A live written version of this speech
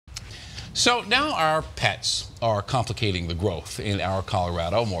So now our pets are complicating the growth in our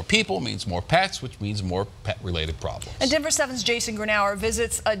Colorado. More people means more pets, which means more pet-related problems. And Denver 7's Jason Granauer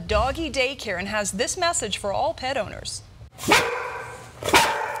visits a doggy daycare and has this message for all pet owners.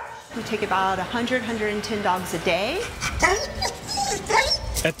 We take about 100, 110 dogs a day.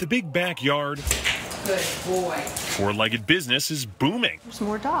 At the big backyard, Good boy. four-legged business is booming. There's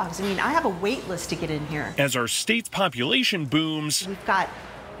more dogs. I mean, I have a wait list to get in here. As our state's population booms, We've got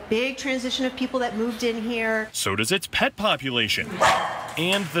big transition of people that moved in here. so does its pet population.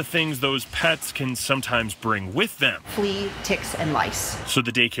 And the things those pets can sometimes bring with them. Flea, ticks, and lice. So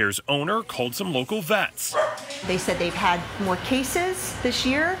the daycare's owner called some local vets. They said they've had more cases this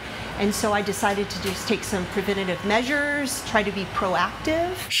year, and so I decided to just take some preventative measures, try to be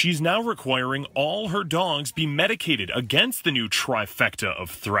proactive. She's now requiring all her dogs be medicated against the new trifecta of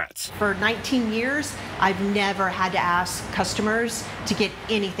threats. For 19 years, I've never had to ask customers to get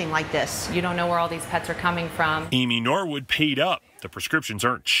anything like this. You don't know where all these pets are coming from. Amy Norwood paid up. The prescriptions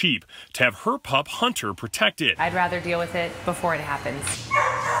aren't cheap to have her pup Hunter protected. I'd rather deal with it before it happens.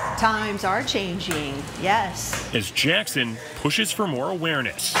 Times are changing, yes. As Jackson pushes for more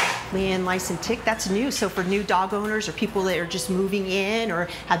awareness. Flea and lice and tick, that's new. So for new dog owners or people that are just moving in or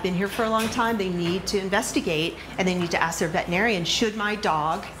have been here for a long time, they need to investigate and they need to ask their veterinarian, should my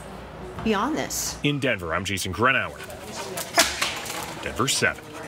dog be on this? In Denver, I'm Jason Granauer, Denver 7.